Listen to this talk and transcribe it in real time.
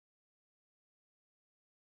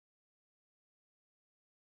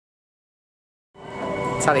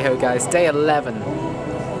Tally ho guys, day 11.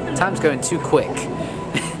 Time's going too quick.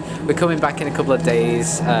 We're coming back in a couple of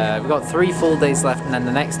days. We've got 3 full days left, and then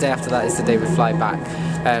the next day after that is the day we fly back.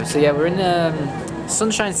 So yeah, we're in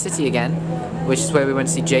Sunshine City again, which is where we went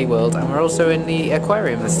to see J-World, and we're also in the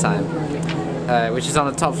Aquarium this time, which is on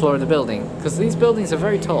the top floor of the building, because these buildings are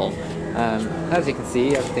very tall. As you can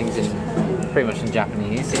see, everything's in pretty much in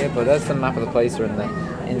Japanese here, but that's the map of the place. We're in the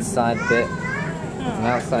inside bit and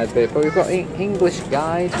outside bit, but we've got an English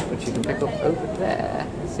guide, which you can pick up over there.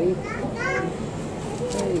 See?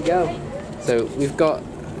 There you go. So we've got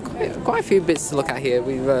quite a few bits to look at here.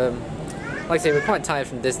 We've, like I say, we're quite tired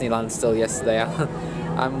from Disneyland still yesterday.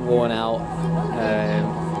 I'm worn out.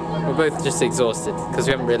 We're both just exhausted because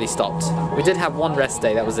we haven't really stopped. We did have one rest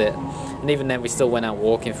day, that was it. And even then we still went out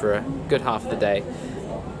walking for a good half of the day.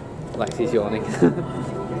 Lexi's yawning.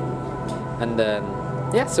 And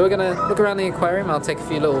yeah, so we're gonna look around the aquarium. I'll take a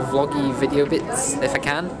few little vloggy video bits if I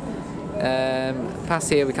can. Past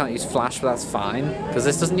here we can't use flash, but that's fine because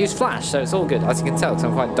this doesn't use flash, so it's all good. As you can tell, because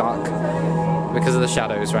I'm quite dark because of the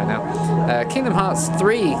shadows right now. Kingdom Hearts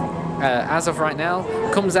 3, as of right now,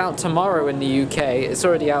 comes out tomorrow in the UK. It's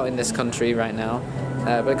already out in this country right now.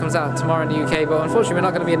 But it comes out tomorrow in the UK, but unfortunately we're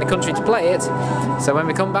not going to be in the country to play it, so when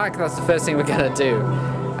we come back that's the first thing we're going to do.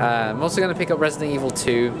 I'm also going to pick up Resident Evil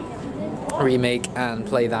 2 remake and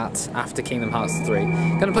play that after Kingdom Hearts 3.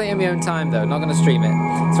 Going to play it in my own time though, not going to stream it.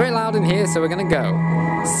 It's very loud in here, so we're going to go.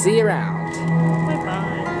 See you around. Bye-bye.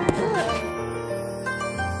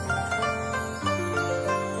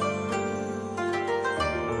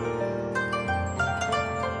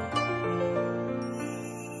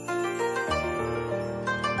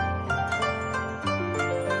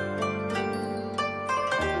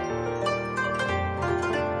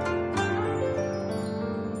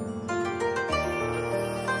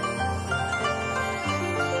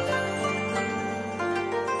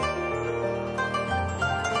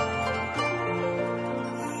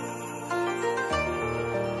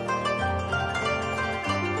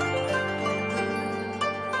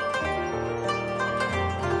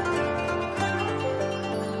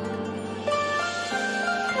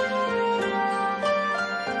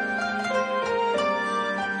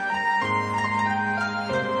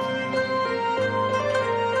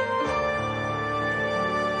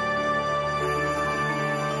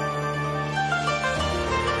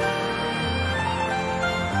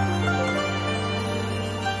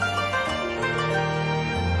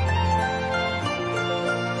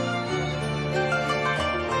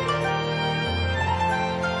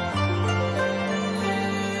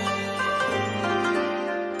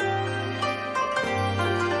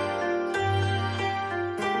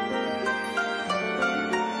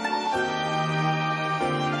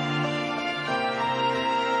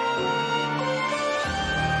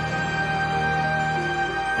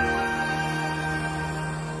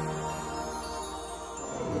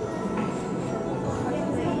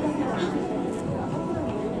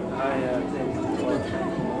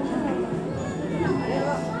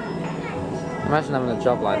 Imagine having a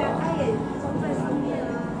job like that.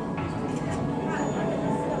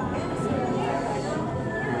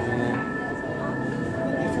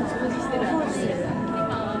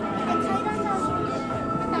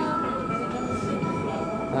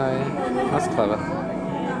 Oh yeah, that's clever.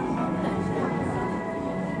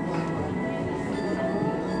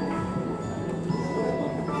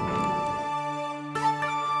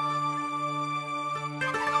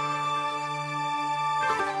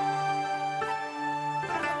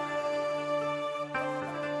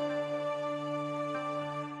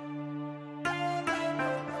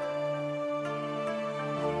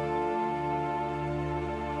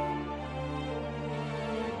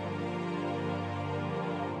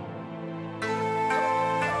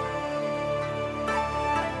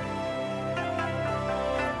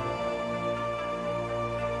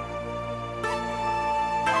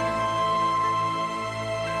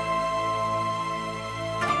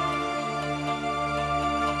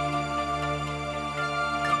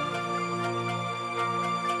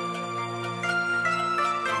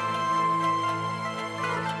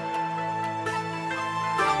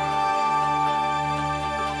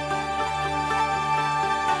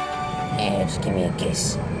 Yeah, just give me a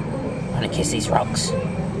kiss. I want to kiss these rocks. Oh,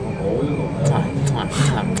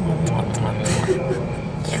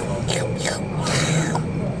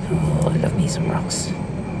 I love me some rocks.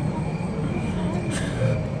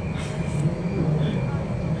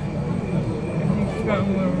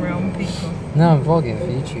 Around people. No, I'm vlogging for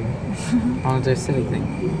YouTube. I want to do a silly thing.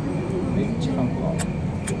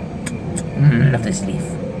 Love this leaf.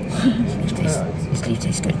 This leaf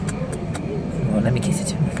tastes good. Oh, let me kiss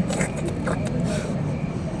it.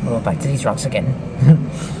 Oh, back to these rocks again.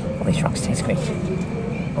 Oh, these rocks taste great.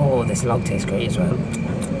 Oh, this log tastes great as well.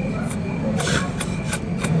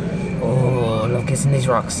 Oh, love kissing these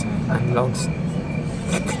rocks and logs.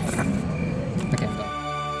 Okay.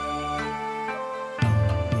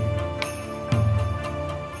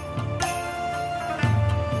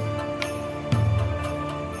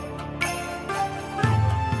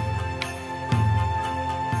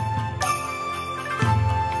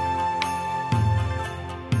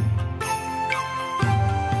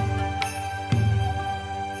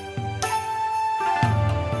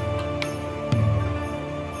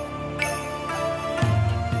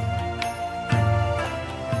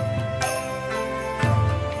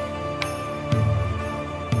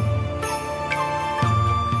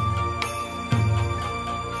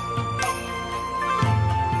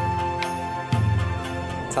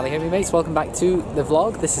 Hanagoyomi mates, welcome back to the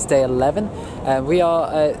vlog. This is day 11. We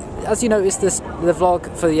are, as you noticed, the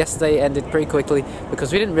vlog for yesterday ended pretty quickly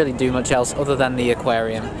because we didn't really do much else other than the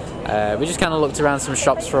aquarium. We just kind of looked around some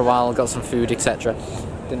shops for a while, got some food, etc.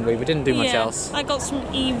 Didn't we? We didn't do much else. I got some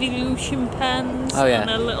Evolution pens and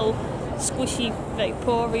a little squishy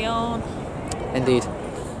Vaporeon. Indeed.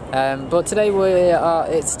 But today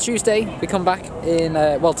it's Tuesday. We come back in,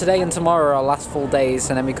 well, today and tomorrow are our last full days,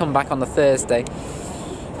 and then we come back on the Thursday.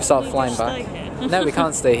 Start flying back. No, we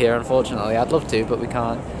can't stay here, unfortunately. I'd love to, but we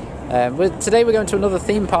can't. Today we're going to another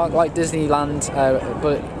theme park like Disneyland,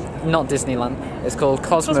 but not Disneyland. It's called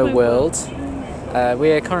Cosmo World.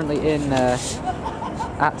 We are currently in at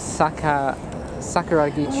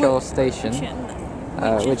Sakuragicho Station,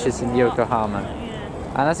 which is in Yokohama.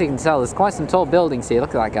 And as you can tell, there's quite some tall buildings here.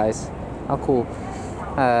 Look at that, guys. How cool.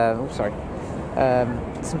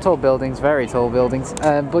 Some tall buildings, very tall buildings.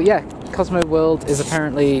 But yeah, Cosmo World is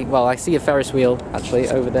apparently, well, I see a Ferris wheel actually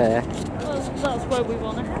over there. Well, that's where we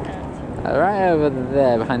want to head. Right over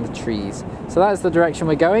there behind the trees. So that's the direction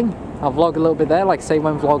we're going. I'll vlog a little bit there, like I say,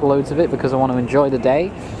 won't vlog loads of it because I want to enjoy the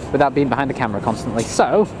day without being behind the camera constantly.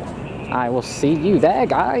 So, I will see you there,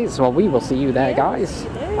 guys. Well, we will see you there, guys.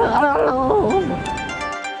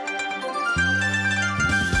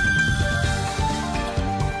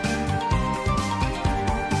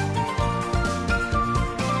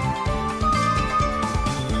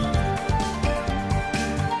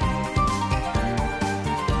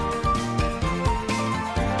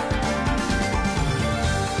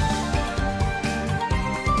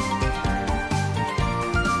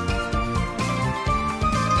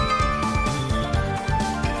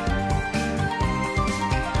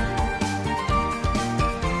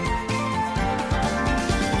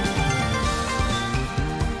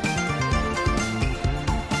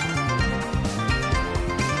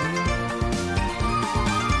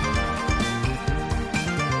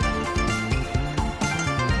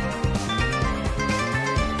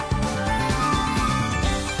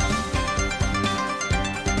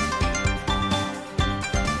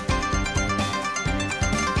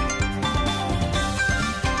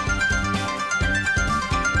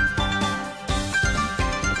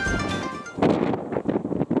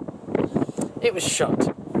 It was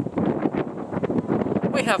shut.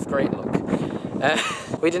 We have great luck.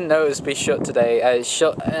 We didn't know it was be shut today. It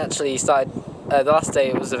actually started, the last day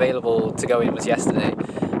it was available to go in was yesterday,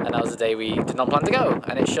 and that was the day we did not plan to go,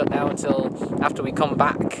 and it's shut now until after we come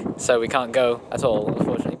back, so we can't go at all,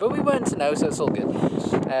 unfortunately. But we weren't to know, so it's all good.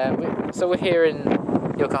 So we're here in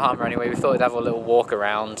Yokohama anyway. We thought we'd have a little walk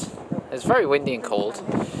around. It's very windy and cold,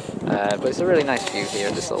 but it's a really nice view here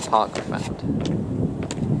at this little park we found.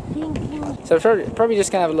 So probably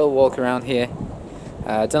just gonna have a little walk around here.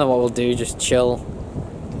 Don't know what we'll do, just chill,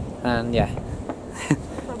 and yeah.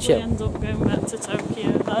 Probably end up going back to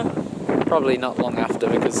Tokyo though. Probably not long after,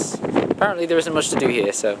 because apparently there isn't much to do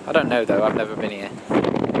here, so I don't know though, I've never been here.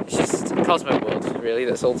 It's just Cosmo World, really,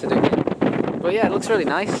 that's all to do here. But yeah, it looks really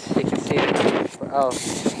nice, you can see it. Oh,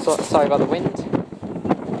 sorry about the wind.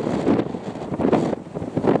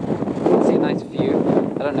 You can see a nice view.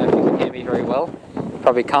 I don't know if you can hear me very well.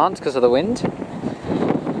 Probably can't because of the wind.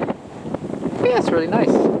 But yeah, it's really nice.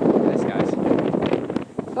 Nice, guys.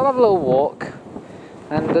 I'll have a little walk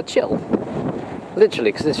and chill.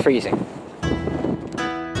 Literally, because it's freezing.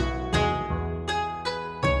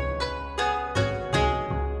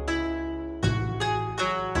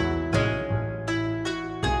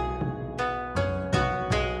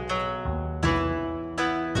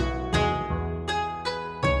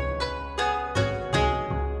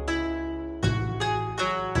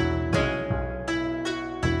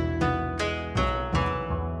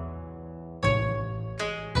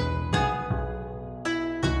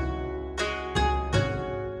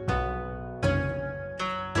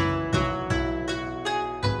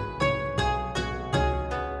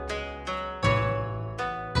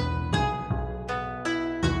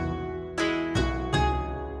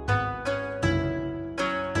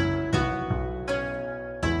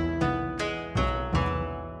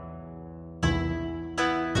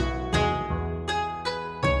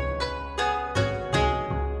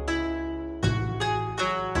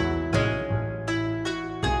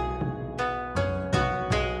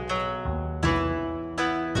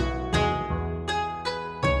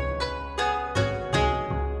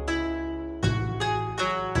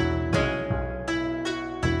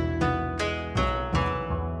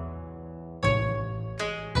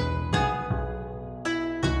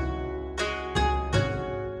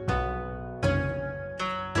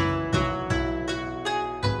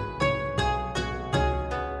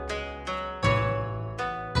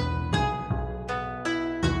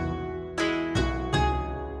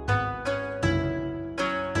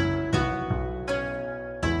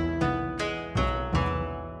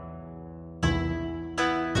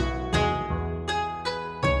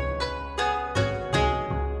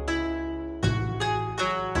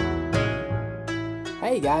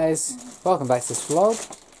 Hey guys, welcome back to this vlog.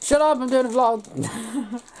 Shut up, I'm doing a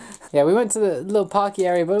vlog. Yeah, we went to the little parky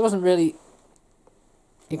area, but it wasn't really...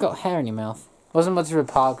 You got hair in your mouth. It wasn't much of a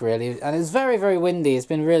park really, and it was very, very windy. It's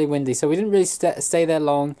been really windy, so we didn't really stay there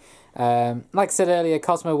long. Like I said earlier,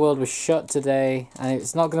 Cosmo World was shut today, and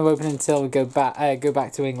it's not going to open until we go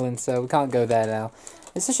back to England, so we can't go there now.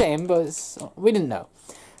 It's a shame, but we didn't know.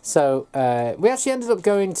 So we actually ended up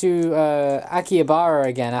going to Akihabara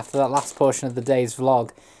again after that last portion of the day's vlog.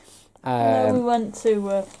 No, we went to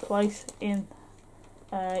a place in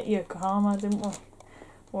Yokohama, didn't we?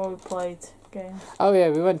 Where we played games. Oh yeah,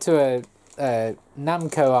 we went to a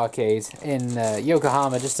Namco arcade in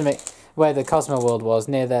Yokohama, just to make where the Cosmo World was,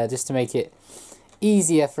 near there, just to make it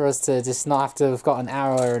easier for us to just not have to have got an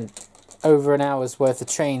hour and over an hour's worth of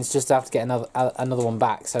trains just to have to get another one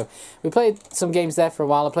back. So we played some games there for a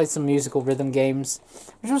while. I played some musical rhythm games,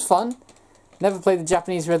 which was fun. Never played the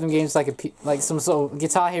Japanese rhythm games like some sort of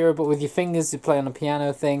Guitar Hero, but with your fingers. You play on a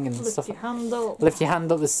piano thing and stuff. Lift your hand up. Lift your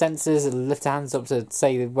hand up. The sensors. Lift your hands up to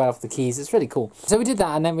say right off the keys. It's really cool. So we did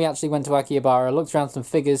that, and then we actually went to Akihabara, looked around some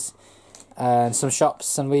figures, and some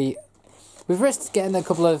shops, and we've risked getting a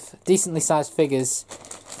couple of decently sized figures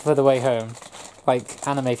for the way home, like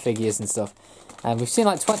anime figures and stuff. And we've seen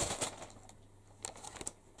like 20.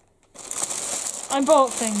 I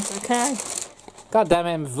bought things, okay? God damn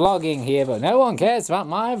it, I'm vlogging here, but no one cares about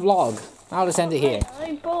my vlog. I'll just end it here.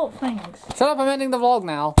 I bought things. Shut up, I'm ending the vlog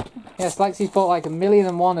now. Yes, Lexi's bought like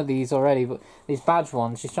 1,000,001 of these already, but these badge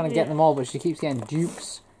ones. She's trying to get them all, but she keeps getting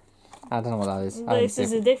dupes. I don't know what that is. This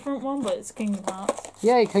is a different one, but it's Kingdom Hearts.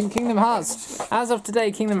 Yay, Kingdom Hearts. As of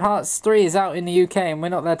today, Kingdom Hearts 3 is out in the UK, and we're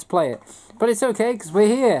not there to play it. But it's okay, because we're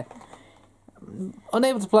here.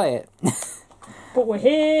 Unable to play it. But we're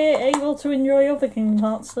here, able to enjoy other Kingdom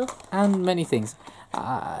Hearts stuff. And many things.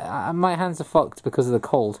 My hands are fucked because of the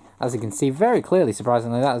cold, as you can see very clearly,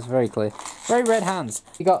 surprisingly. That is very clear. Very red hands.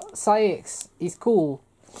 You got Saix, he's cool.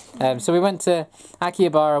 So we went to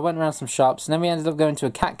Akihabara, went around some shops, and then we ended up going to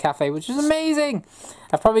a cat cafe, which was amazing.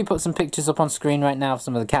 I've probably put some pictures up on screen right now of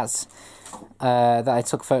some of the cats that I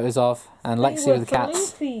took photos of, and Lexi with the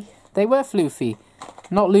cats. Floofy. They were floofy.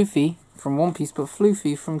 Not Luffy from One Piece, but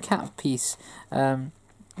Floofy from Cat Piece. Yeah,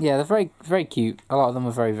 they're very, very cute. A lot of them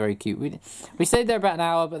were very, very cute. We stayed there about an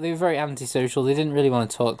hour, but they were very antisocial. They didn't really want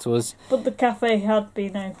to talk to us. But the cafe had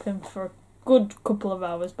been open for a good couple of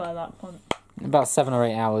hours by that point. About 7 or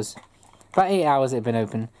 8 hours. About 8 hours it had been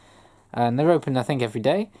open. And they're open, I think, every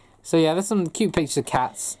day. So yeah, there's some cute pictures of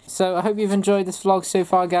cats. So I hope you've enjoyed this vlog so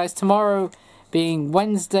far, guys. Tomorrow, being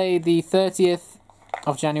Wednesday the 30th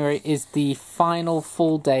of January, is the final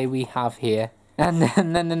full day we have here. And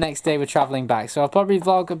then the next day we're travelling back. So I'll probably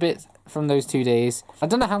vlog a bit from those 2 days. I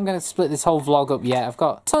don't know how I'm going to split this whole vlog up yet. I've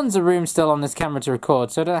got tons of room still on this camera to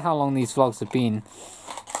record, so I don't know how long these vlogs have been.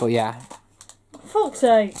 But yeah. Fuck's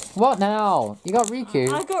sake. What now? You got Riku.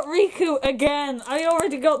 I got Riku again. I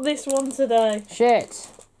already got this one today. Shit.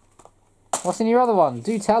 What's in your other one?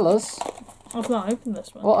 Do tell us. I've not opened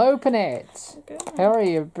this one. Well, open it. Okay.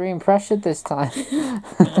 Hurry, you're being pressured this time.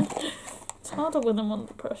 It's harder when I'm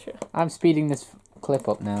under pressure. I'm speeding this clip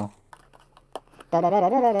up now. That's going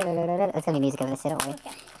to be music over this, don't worry.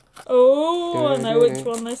 Oh, I know which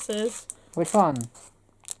one this is. Which one?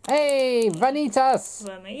 Hey, Vanitas!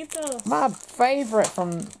 Vanitas. My favourite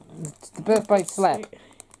from the Birthday Slap.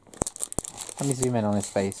 Let me zoom in on his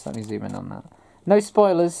face. Let me zoom in on that. No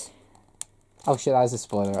spoilers. Oh shit, that is a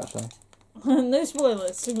spoiler actually. No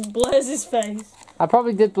spoilers. It blurs his face. I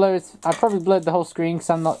probably did blur it. I probably blurred the whole screen because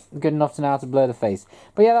I'm not good enough to know how to blur the face.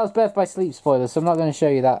 But yeah, that was Birth by Sleep spoilers, so I'm not going to show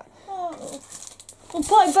you that. Oh. We'll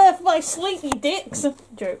play Birth by Sleep, you dicks.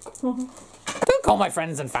 Joke. Don't call my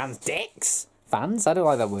friends and fans dicks. Fans? I don't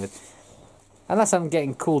like that word. Unless I'm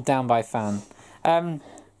getting cooled down by fan.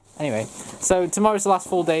 Anyway, so tomorrow's the last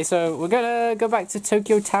full day, so we're going to go back to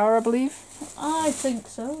Tokyo Tower, I believe. I think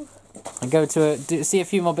so. And go to see a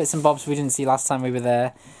few more bits and bobs we didn't see last time we were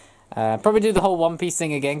there. Probably do the whole One Piece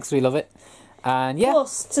thing again because we love it. And yeah.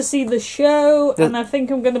 Plus to see the show, and I think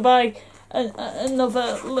I'm going to buy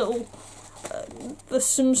another little the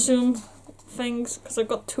Tsum Tsum things because I've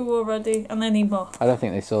got 2 already, and I need more. I don't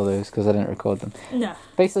think they saw those because I didn't record them. No.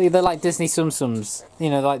 Basically, they're like Disney Tsum Tsums. You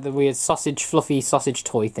know, like the weird fluffy sausage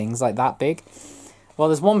toy things, like that big. Well,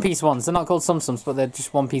 there's One Piece ones. They're not called Tsum Tsums, but they're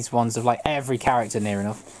just One Piece ones of like every character near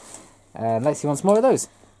enough. Lexi wants more of those.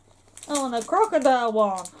 I want a crocodile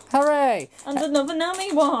one. Hooray! And another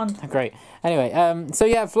Nami one. Great. Anyway, so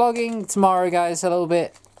yeah, vlogging tomorrow, guys, a little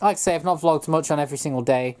bit. Like I say, I've not vlogged much on every single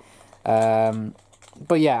day.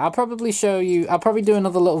 But yeah, I'll probably show you... I'll probably do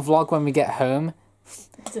another little vlog when we get home.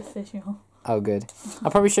 It's official. Oh, good. I'll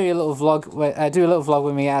probably show you a little vlog. Do a little vlog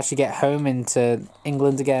when we actually get home into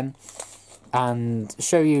England again, and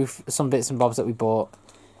show you some bits and bobs that we bought.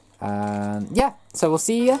 Yeah, so we'll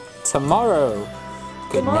see you tomorrow.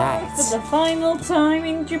 Good Tomorrow night. for the final time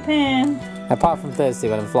in Japan. Apart from Thursday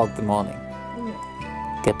when I vlogged the morning.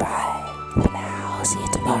 Yeah. Goodbye. For now, see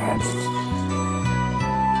you tomorrow.